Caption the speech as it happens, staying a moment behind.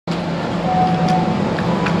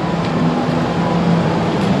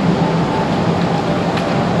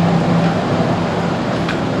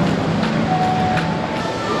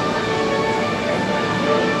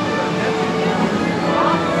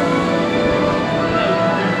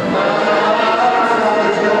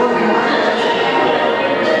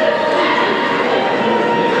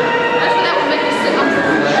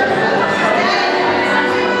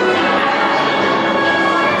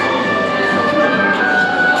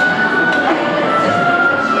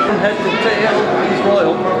head to tail, these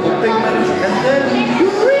royal purple pigments, and then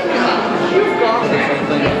eureka! You've got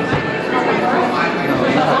something.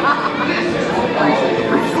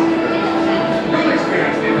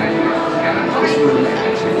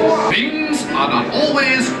 Things are not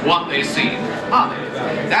always what they seem, are they?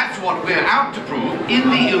 That's what we're out to prove in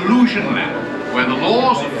the illusion lab, where the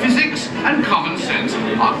laws of physics and common sense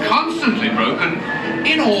are constantly broken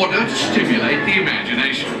in order to stimulate the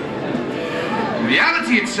imagination.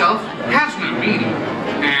 Reality itself has no meaning,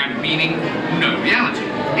 and meaning no reality.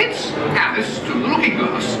 It's Alice through the looking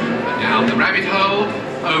glass, down the rabbit hole,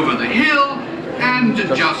 over the hill, and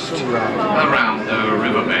just around the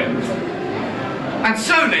riverbed. And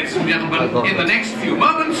so, ladies and gentlemen, in the next few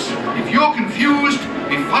moments, if you're confused,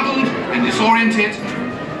 befuddled, and disoriented,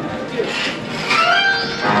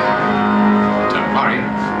 don't worry,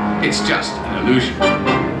 it's just an illusion.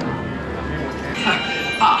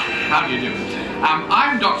 How do you do?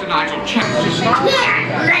 I'm Dr. Nigel Chambers.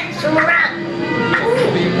 Yeah, let's run.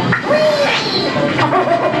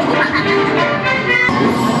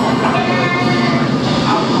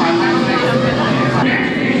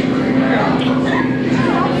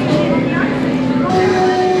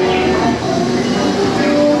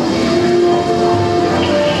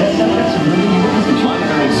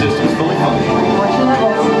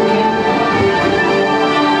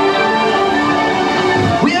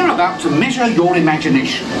 We're about to measure your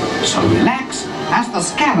imagination, so relax as the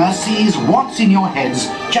scanner sees what's in your heads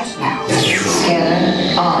just now.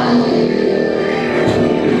 Scanner on.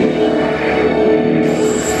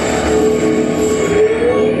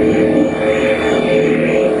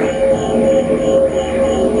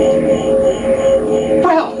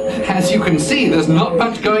 As you can see, there's not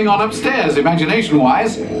much going on upstairs,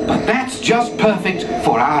 imagination-wise, but that's just perfect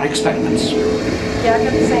for our experiments. Yeah, I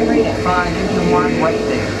got the same reading. Fine, give me the one right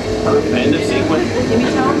there. End of sequence. Give me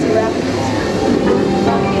tones and rapid.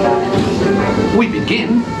 We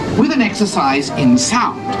begin with an exercise in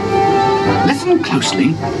sound. Listen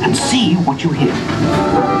closely and see what you hear.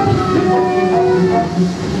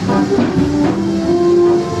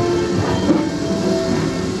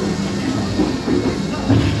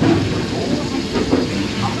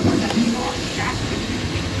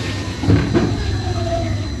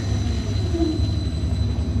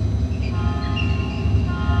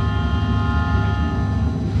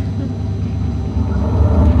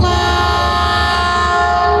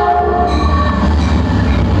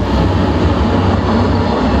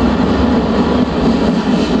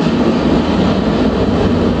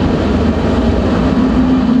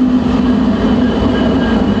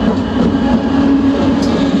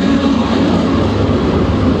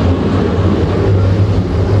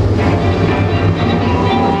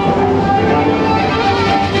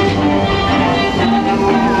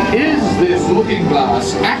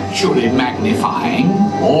 Actually magnifying,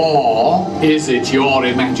 or is it your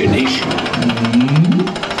imagination?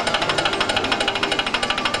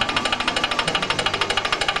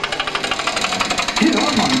 Here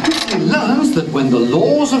one quickly learns that when the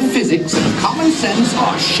laws of physics and common sense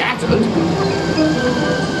are shattered,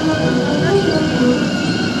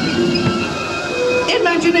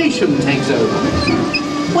 imagination takes over.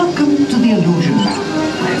 Welcome to the illusion lab,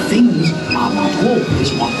 where things are not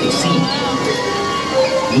always what they seem.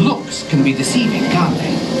 Looks can be deceiving, can't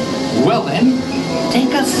they? Well then,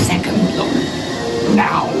 take a second look.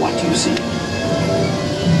 Now what do you see?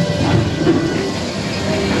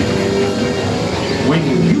 When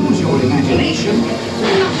you use your imagination,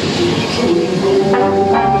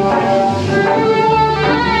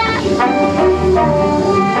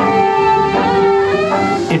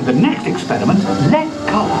 in the next experiment, let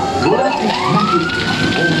color work its magic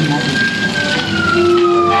on your imagination.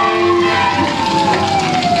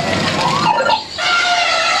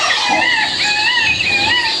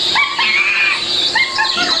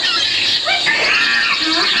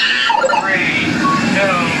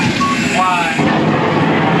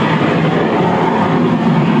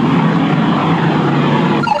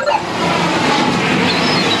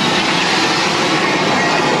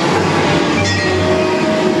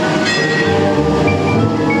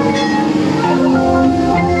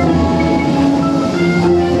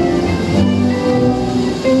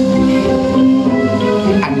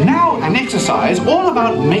 All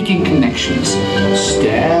about making connections.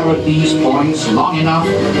 Stare at these points long enough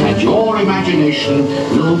and your imagination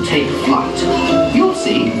will take flight. You'll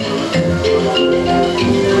see.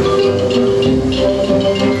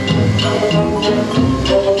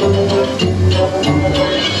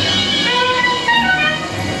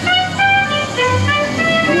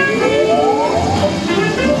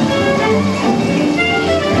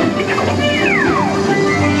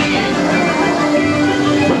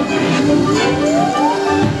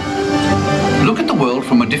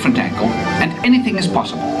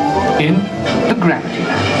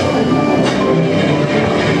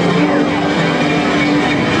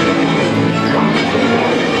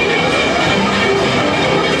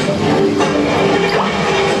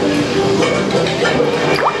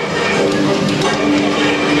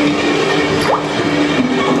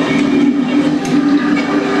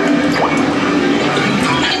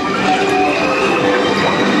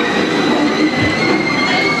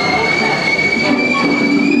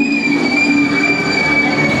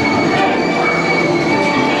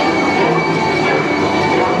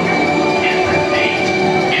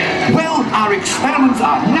 Our experiments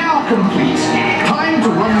are now complete. Time to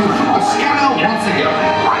run you through the scanner once again.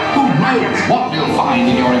 Who knows what we'll find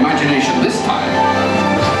in your imagination this time?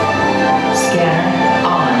 Scanner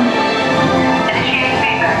on.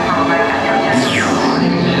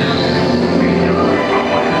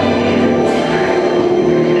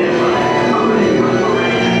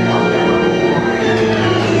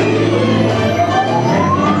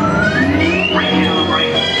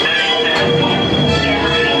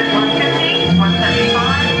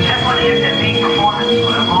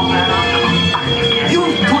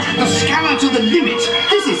 You've pushed the scanner to the limit.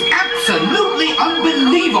 This is absolutely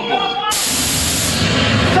unbelievable.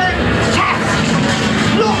 Fantastic!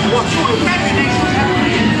 Look what your imagination has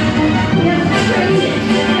created.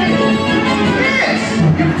 Yes,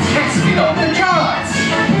 you've tested on the charts.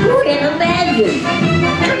 Who'd have imagined?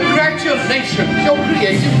 Congratulations, you're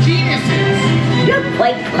creative geniuses. You're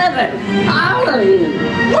quite clever, all of you.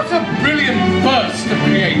 What a brilliant burst of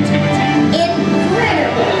creativity.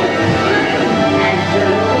 Incredible.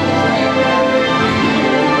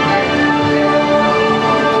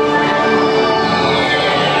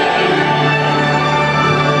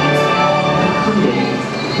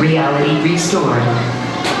 Reality restored.